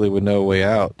basically with no way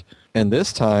out. And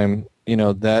this time,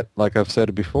 that, like I've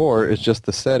said before, is just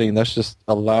the setting. That's just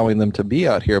allowing them to be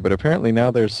out here. But apparently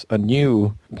now there's a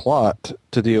new plot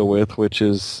to deal with, which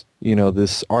is,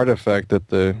 this artifact that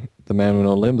the man with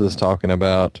no limbs is talking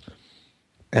about.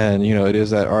 And, it is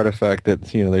that artifact that,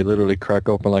 they literally crack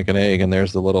open like an egg, and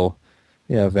there's the little,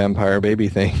 vampire baby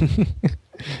thing.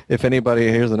 If anybody,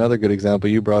 here's another good example.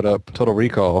 You brought up Total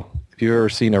Recall. If you've ever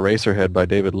seen Eraserhead by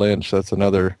David Lynch, that's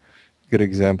another good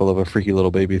example of a freaky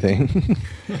little baby thing.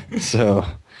 So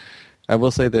I will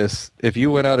say this. If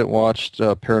you went out and watched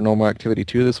Paranormal Activity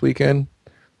 2 this weekend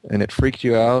and it freaked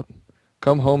you out,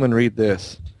 come home and read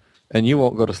this, and you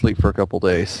won't go to sleep for a couple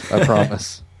days. I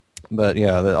promise. But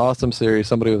yeah, the awesome series.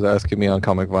 Somebody was asking me on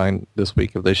Comic Vine this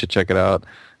week if they should check it out.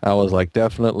 I was like,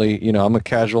 definitely. I'm a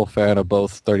casual fan of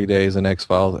both 30 Days and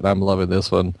X-Files, and I'm loving this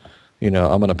one. I'm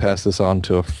going to pass this on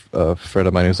to a friend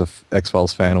of mine who's a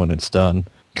X-Files fan when it's done,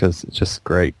 because it's just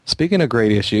great. Speaking of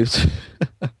great issues,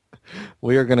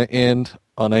 we are going to end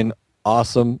on an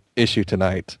awesome issue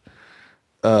tonight.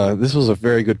 This was a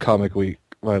very good comic week,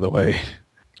 by the way.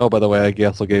 Oh, by the way, I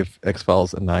also gave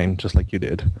X-Files a 9, just like you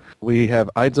did. We have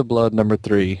Ides of Blood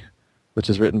 #3, which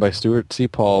is written by Stuart C.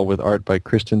 Paul with art by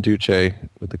Christian Duce,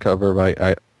 with the cover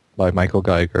by Michael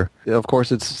Geiger. Of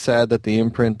course, it's sad that the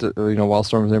imprint,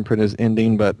 Wildstorm's imprint is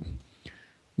ending, but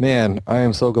man, I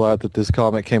am so glad that this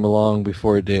comic came along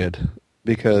before it did,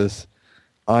 because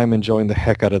I'm enjoying the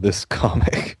heck out of this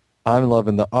comic. I'm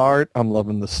loving the art. I'm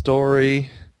loving the story.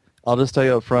 I'll just tell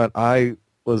you up front, I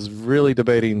was really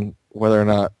debating whether or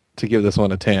not to give this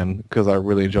one a 10 because I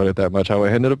really enjoyed it that much. I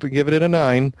ended up giving it a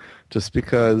 9 just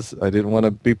because I didn't want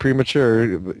to be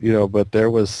premature, but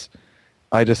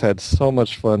I just had so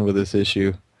much fun with this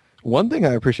issue. One thing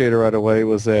I appreciated right away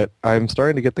was that I'm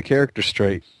starting to get the characters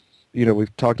straight.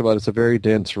 We've talked about it's a very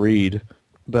dense read,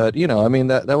 but,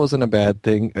 that wasn't a bad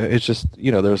thing. It's just,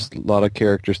 there's a lot of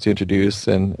characters to introduce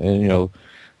and a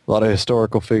lot of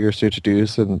historical figures to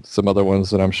introduce and some other ones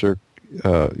that I'm sure,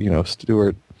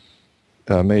 Stewart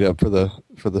made up for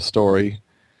the story.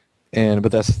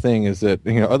 But that's the thing is that,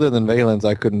 other than Valens,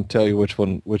 I couldn't tell you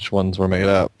which ones were made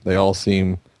up. They all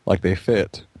seem like they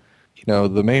fit.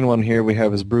 The main one here we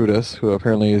have is Brutus, who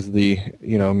apparently is the,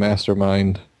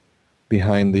 mastermind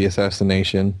behind the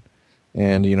assassination.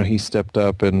 And, he stepped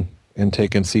up and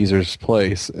taken Caesar's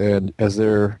place. And as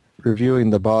they're reviewing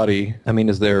the body,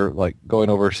 as they're like going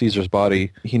over Caesar's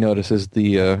body, he notices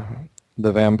the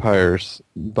vampire's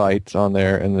bite on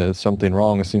there and there's something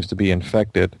wrong. It seems to be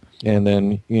infected. And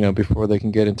then, before they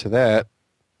can get into that,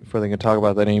 before they can talk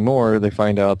about that anymore, they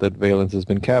find out that Valens has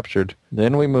been captured.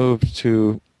 Then we move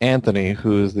to Anthony,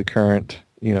 who is the current,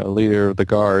 leader of the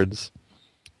guards,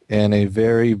 and a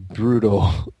very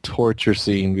brutal torture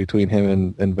scene between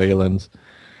him and Valens.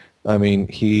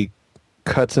 He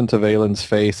cuts into Valens'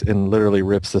 face and literally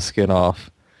rips the skin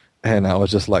off. And I was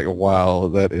just like, wow,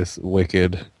 that is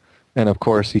wicked. And of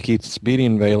course, he keeps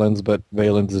beating Valens, but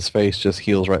Valens' face just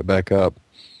heals right back up.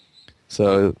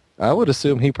 So I would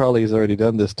assume he probably has already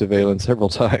done this to Valens several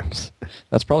times.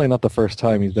 That's probably not the first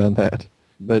time he's done that.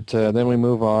 But then we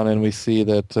move on and we see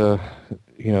that,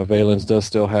 Valens does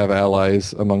still have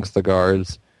allies amongst the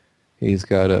guards. He's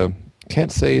got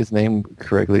can't say his name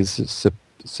correctly,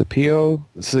 Scipio.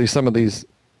 See, some of these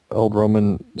old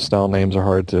Roman-style names are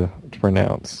hard to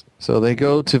pronounce. So they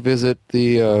go to visit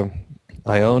the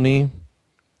Ione,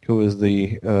 who is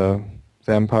the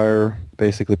vampire,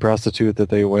 basically prostitute that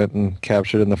they went and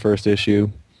captured in the first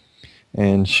issue.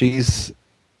 And she's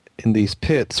in these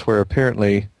pits where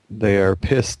apparently they are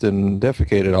pissed and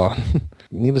defecated on.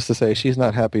 Needless to say, she's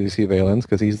not happy to see Valens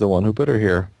because he's the one who put her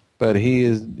here. But he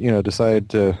is, decided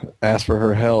to ask for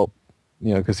her help,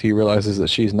 because he realizes that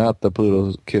she's not the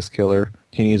Pluto Kiss killer.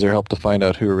 He needs her help to find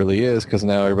out who it really is because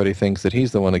now everybody thinks that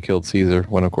he's the one that killed Caesar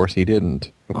when, of course, he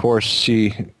didn't. Of course, she,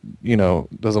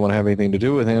 doesn't want to have anything to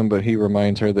do with him, but he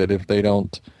reminds her that if they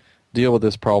don't deal with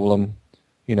this problem,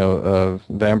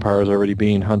 vampires are already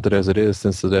being hunted as it is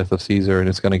since the death of Caesar, and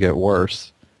it's going to get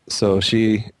worse. So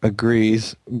she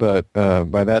agrees, but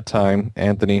by that time,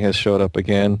 Anthony has showed up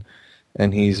again,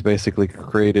 and he's basically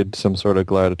created some sort of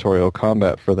gladiatorial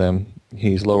combat for them.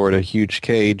 He's lowered a huge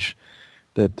cage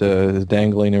that is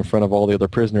dangling in front of all the other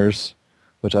prisoners,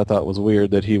 which I thought was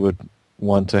weird that he would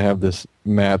want to have this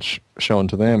match shown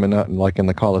to them and not like in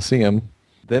the Colosseum.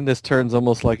 Then this turns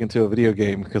almost like into a video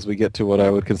game because we get to what I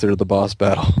would consider the boss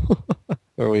battle,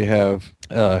 where we have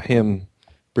him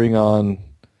bring on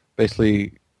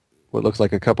basically what looks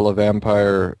like a couple of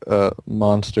vampire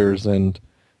monsters, and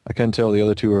I couldn't tell the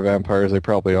other two are vampires. They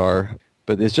probably are.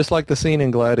 But it's just like the scene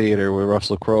in Gladiator with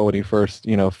Russell Crowe when he first,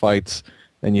 fights,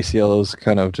 and you see all those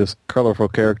kind of just colorful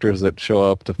characters that show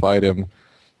up to fight him.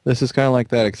 This is kind of like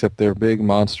that, except they're big,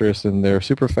 monstrous, and they're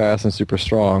super fast and super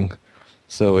strong.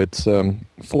 So it's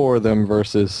 4 of them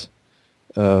versus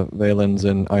Valens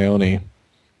and Ione.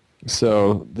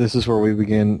 So this is where we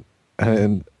begin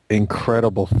an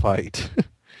incredible fight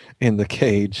in the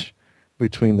cage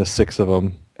between the 6 of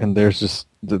them. And there's just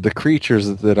the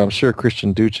creatures that I'm sure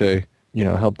Christian Duce,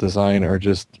 helped design are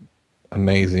just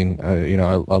amazing.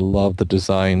 I love the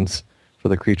designs for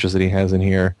the creatures that he has in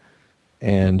here.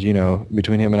 And,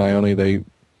 between him and Ione,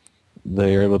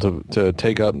 they are able to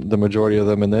take out the majority of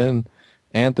them. And then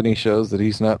Anthony shows that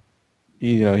he's not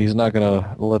going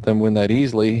to let them win that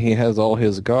easily. He has all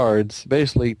his guards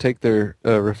basically take their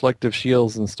reflective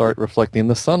shields and start reflecting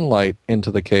the sunlight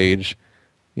into the cage,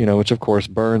 which of course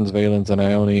burns Valens and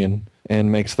Ione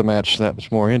and makes the match that much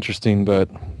more interesting. But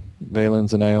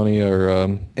Valens and Ione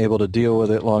are able to deal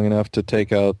with it long enough to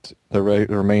take out the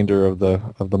remainder of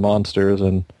the monsters,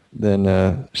 and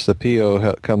then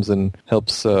Scipio comes and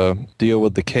helps deal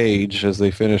with the cage as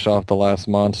they finish off the last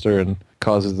monster and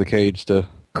causes the cage to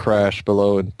crash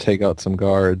below and take out some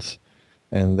guards,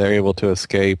 and they're able to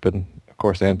escape. And of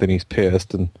course Anthony's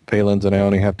pissed, and Valens and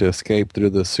Ione have to escape through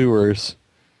the sewers,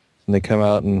 and they come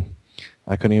out, and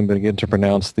I couldn't even begin to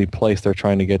pronounce the place they're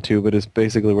trying to get to, but it's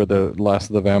basically where the last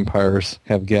of the vampires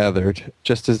have gathered.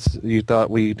 Just as you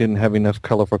thought we didn't have enough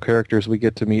colorful characters, we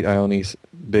get to meet Ione's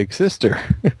big sister,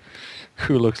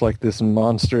 who looks like this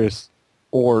monstrous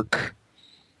orc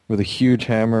with a huge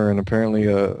hammer and apparently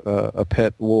a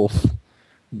pet wolf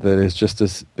that is just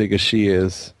as big as she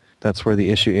is. that's where the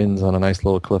issue ends on a nice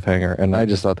little cliffhanger. And I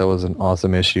just thought that was an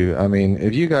awesome issue. I mean,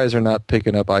 if you guys are not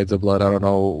picking up Ides of Blood, I don't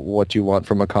know what you want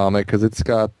from a comic, because it's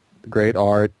got great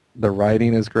art. The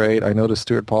writing is great. I noticed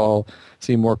Stuart Paul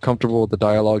seemed more comfortable with the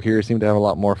dialogue here, seemed to have a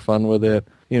lot more fun with it.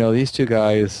 You know, these two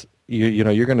guys, you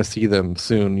know, you're going to see them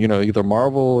soon. You know, either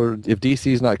Marvel, or if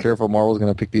DC's not careful, Marvel's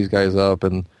going to pick these guys up,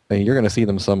 and you're going to see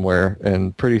them somewhere.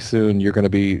 And pretty soon you're going to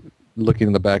be looking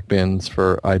in the back bins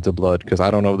for Ides of Blood, because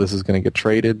I don't know if this is going to get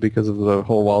traded because of the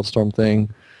whole Wildstorm thing.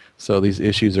 So these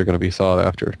issues are going to be sought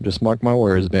after. Just mark my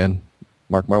words, Ben.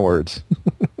 Mark my words.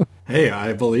 Hey,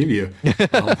 I believe you.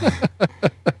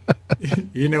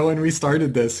 You know, when we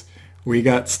started this, we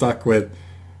got stuck with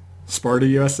Sparta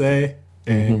USA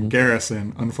and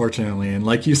Garrison, unfortunately. And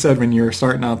like you said when you were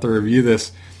starting out to review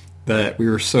this, that we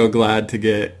were so glad to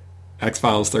get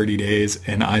X-Files 30 Days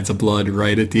and Ides of Blood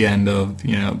right at the end of,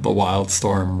 you know, the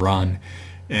Wildstorm run.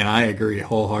 And I agree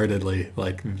wholeheartedly.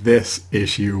 Like, this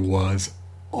issue was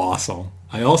awesome.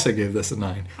 I also gave this a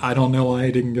 9. I don't know why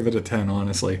I didn't give it a 10,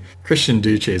 honestly. Christian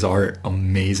Duce's art,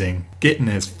 amazing. Getting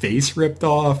his face ripped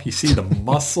off, you see the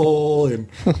muscle and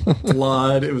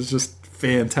blood. It was just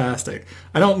fantastic.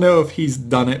 I don't know if he's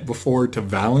done it before to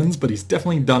Valens, but he's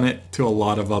definitely done it to a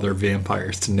lot of other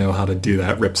vampires to know how to do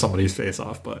that, rip somebody's face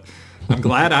off. But I'm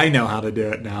glad I know how to do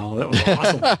it now. That was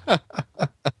awesome.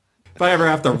 If I ever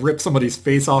have to rip somebody's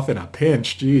face off in a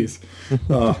pinch, geez.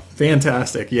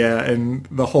 Fantastic, yeah. And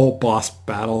the whole boss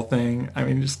battle thing, I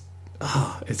mean, just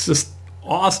it's just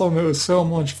awesome. It was so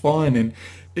much fun.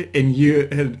 And you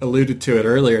had alluded to it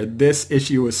earlier, this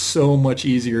issue was so much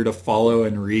easier to follow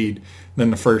and read than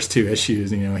the first 2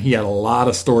 issues. You know, he had a lot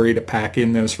of story to pack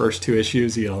in those first 2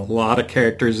 issues. He had a lot of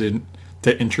characters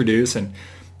to introduce and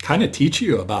kind of teach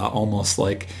you about, almost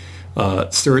like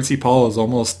Stuart C. Paul is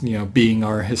almost, you know, being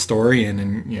our historian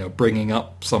and, you know, bringing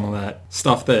up some of that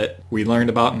stuff that we learned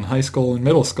about in high school and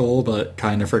middle school but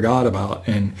kind of forgot about.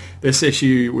 And this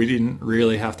issue, we didn't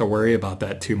really have to worry about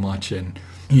that too much. And,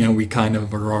 you know, we kind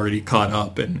of were already caught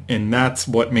up. And that's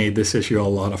what made this issue a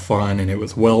lot of fun. And it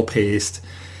was well-paced.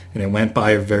 And it went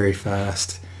by very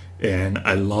fast. And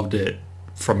I loved it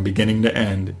from beginning to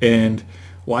end. And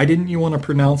why didn't you want to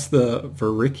pronounce the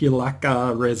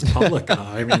Vericulaca res publica?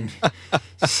 I mean,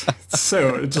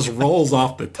 so it just rolls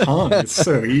off the tongue. It's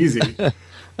so easy. Now,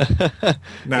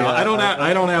 yeah, I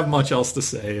don't have much else to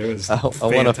say. It was I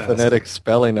want a phonetic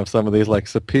spelling of some of these, like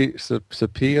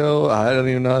Scipio. I don't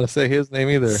even know how to say his name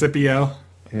either. Scipio.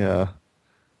 Yeah.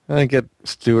 I get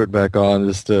Stuart back on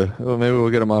just to, well, maybe we'll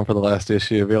get him on for the last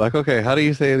issue. Be like, okay, how do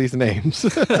you say these names?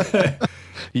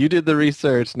 You did the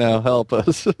research. Now help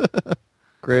us.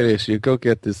 Great issue. Go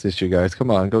get this issue, guys.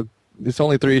 Come on. Go. It's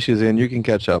only 3 issues in. You can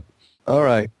catch up. All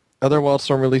right. Other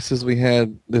Wildstorm releases we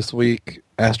had this week: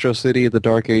 Astro City, The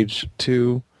Dark Age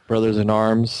 2, Brothers in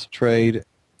Arms trade.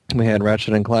 We had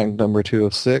Ratchet and Clank number 2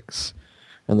 of 6,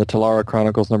 and the Talara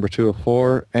Chronicles number 2 of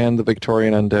 4, and the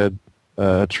Victorian Undead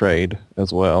trade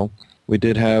as well. We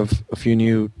did have a few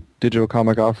new digital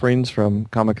comic offerings from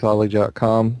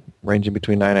Comixology.com, ranging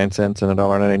between 99 cents and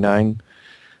 $1.99.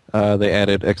 They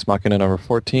added Ex Machina number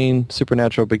 14,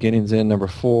 Supernatural Beginnings in number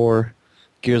 4,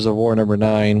 Gears of War number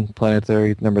 9,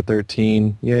 Planetary number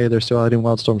 13. Yay, they're still adding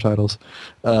Wildstorm titles.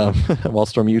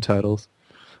 Wildstorm U titles.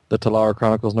 The Talara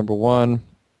Chronicles number 1,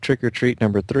 Trick or Treat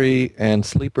number 3, and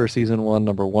Sleeper Season 1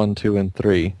 number 1, 2, and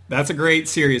 3. That's a great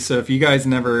series. So if you guys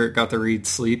never got to read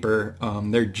Sleeper,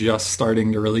 they're just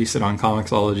starting to release it on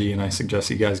Comixology, and I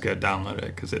suggest you guys go download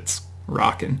it because it's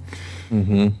rocking.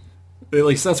 Mm-hmm. At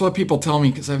least that's what people tell me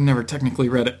because I've never technically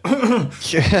read it.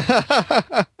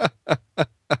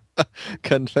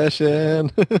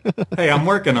 Confession. Hey, I'm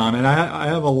working on it. I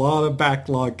have a lot of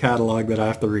backlog catalog that I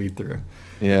have to read through.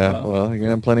 Yeah, well, you're going to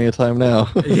have plenty of time now.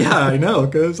 Yeah, I know,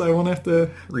 because I won't have to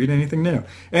read anything new.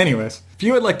 Anyways, if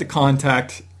you would like to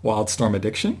contact Wildstorm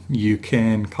Addiction, you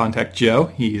can contact Joe.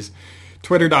 He's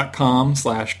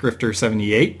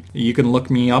twitter.com/grifter78. You can look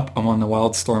me up. I'm on the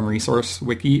Wildstorm resource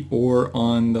wiki or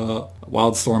on the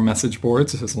Wildstorm message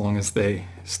boards as long as they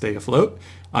stay afloat.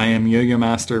 I am Yo-Yo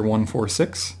Master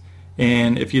 146.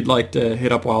 And if you'd like to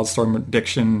hit up Wildstorm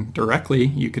Addiction directly,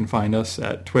 you can find us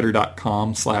at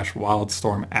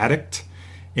twitter.com/wildstormaddict.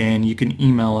 And you can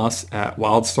email us at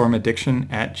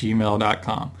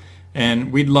wildstormaddiction@gmail.com.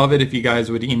 And we'd love it if you guys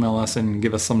would email us and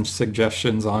give us some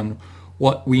suggestions on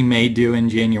what we may do in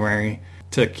January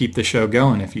to keep the show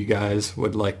going if you guys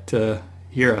would like to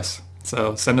hear us.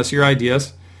 So send us your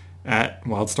ideas at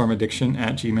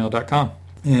wildstormaddiction@gmail.com.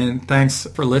 And thanks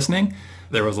for listening.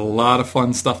 There was a lot of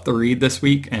fun stuff to read this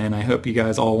week, and I hope you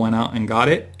guys all went out and got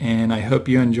it. And I hope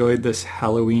you enjoyed this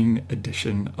Halloween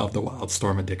edition of the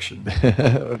Wildstorm Addiction.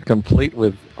 Complete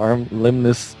with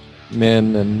limbless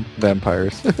men and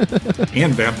vampires.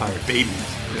 And vampire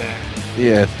babies. Yeah.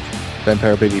 Yes,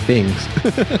 vampire baby things.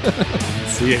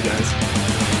 See you guys.